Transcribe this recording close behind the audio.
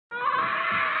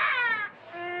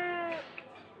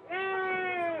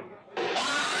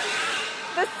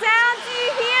The sounds you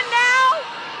hear now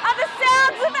are the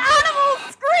sounds of animals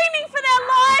screaming for their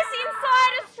lives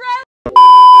inside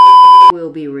Australia.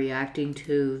 We'll be reacting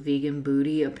to Vegan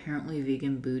Booty. Apparently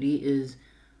Vegan Booty is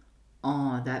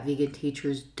that vegan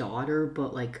teacher's daughter,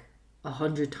 but like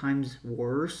 100 times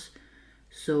worse.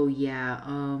 So yeah,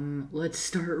 let's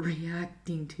start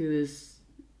reacting to this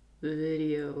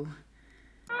video.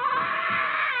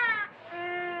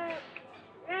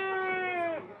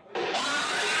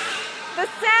 The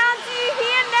sounds you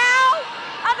hear now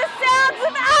are the sounds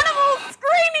of animals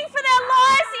screaming for their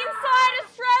lives inside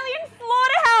Australian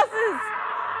slaughterhouses.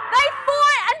 They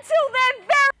fought until their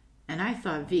very... And I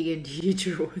thought vegan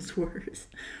teacher was worse.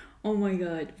 Oh my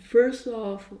god. First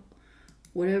off,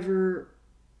 whatever,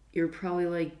 you're probably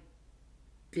like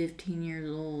 15 years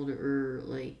old or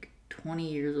like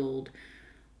 20 years old.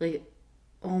 Like,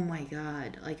 oh my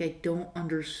god. Like, I don't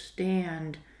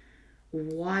understand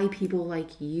why people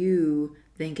like you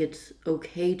think it's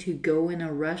okay to go in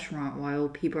a restaurant while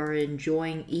people are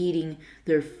enjoying eating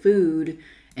their food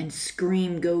and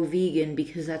scream go vegan,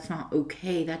 because that's not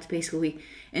okay. That's basically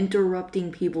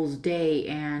interrupting people's day,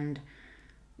 and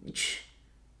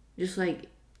just like,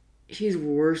 she's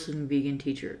worse than vegan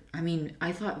teacher. I mean,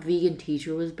 I thought vegan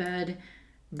teacher was bad,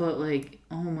 but like,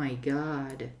 oh my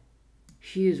god,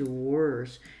 she is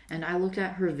worse. And I looked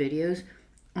at her videos,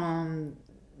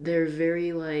 they're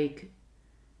very like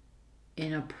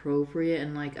inappropriate,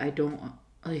 and like, I don't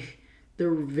like,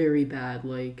 they're very bad.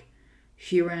 Like,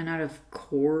 she ran out of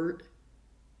court.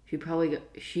 She probably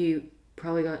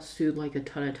got sued like a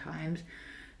ton of times.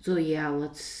 So yeah,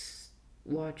 let's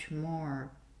watch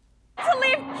more. To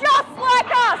live just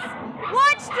like us.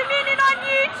 Watch Dominion on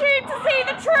YouTube to see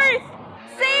the truth.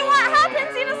 See what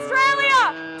happens in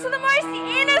Australia to the most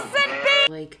innocent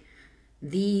being. Like,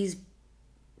 these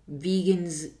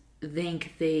vegans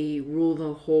think they rule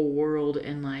the whole world,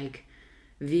 and like,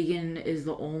 vegan is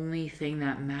the only thing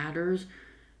that matters.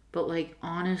 But like,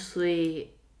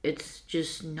 honestly, it's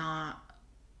just not,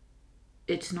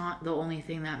 it's not the only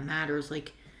thing that matters.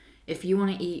 Like, if you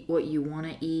want to eat what you want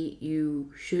to eat,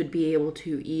 you should be able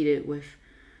to eat it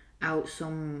without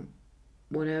some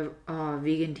whatever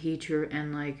vegan teacher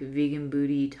and like vegan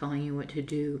booty telling you what to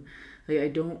do. Like, I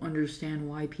don't understand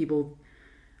why vegans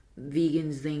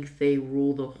think they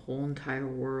rule the whole entire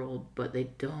world, but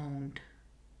they don't.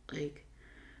 Like,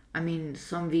 I mean,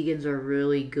 some vegans are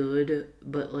really good,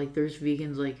 but like, there's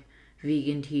vegans like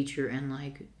vegan teacher and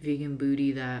like vegan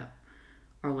booty that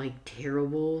are like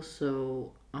terrible.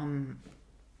 So I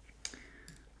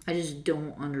just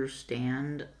don't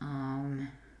understand.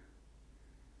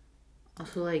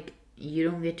 Also, like, you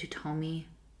don't get to tell me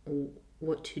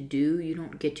what to do. You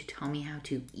don't get to tell me how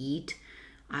to eat.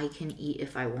 I can eat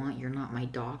if I want. You're not my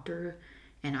doctor,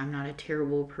 and I'm not a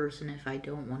terrible person if I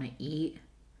don't want to eat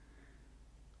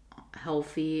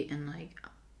healthy. And like,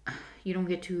 you don't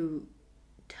get to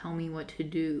tell me what to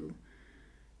do.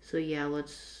 So yeah,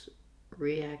 let's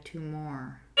react to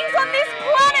more. On this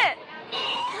planet,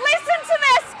 listen to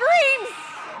their screams.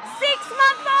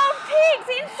 6-month-old pigs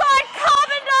inside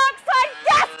carbon dioxide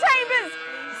gas chambers,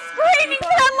 screaming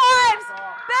for their lives,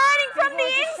 burning from the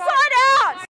inside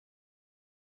out.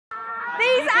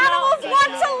 These animals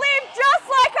want to live just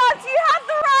like us. You have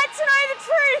the right to know the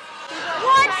truth.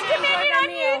 Watch Dominion on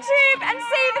YouTube and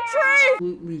see the truth.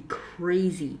 Absolutely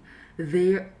crazy.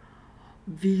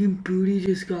 Vegan booty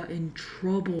just got in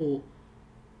trouble.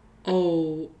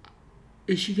 Oh,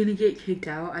 is she gonna get kicked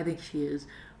out? I think she is.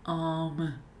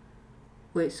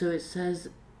 Wait, so it says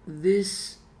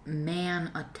this man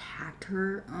attacked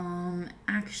her.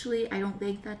 Actually, I don't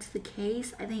think that's the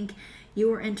case. I think you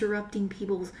were interrupting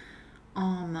people's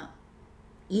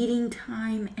eating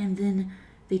time, and then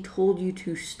they told you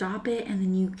to stop it, and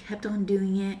then you kept on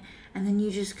doing it, and then you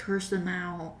just cursed them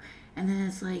out, and then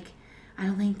it's like, I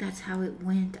don't think that's how it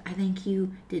went. I think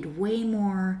you did way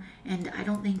more, and I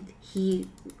don't think he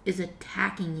is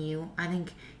attacking you. I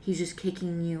think he's just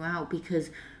kicking you out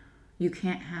because you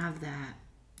can't have that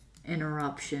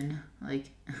interruption.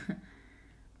 Like,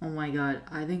 oh my god,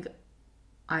 I think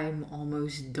I'm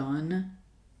almost done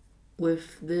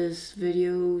with this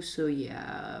video. So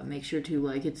yeah, make sure to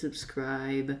like and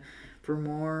subscribe for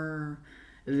more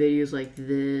videos like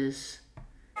this.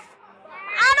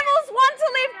 Animals want to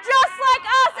live just like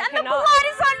us, and the blood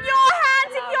is on your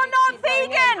hands if you're not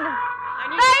vegan.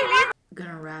 They live.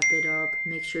 Gonna wrap it up.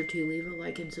 Make sure to leave a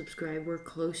like and subscribe. We're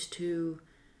close to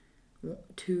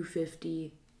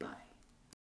 250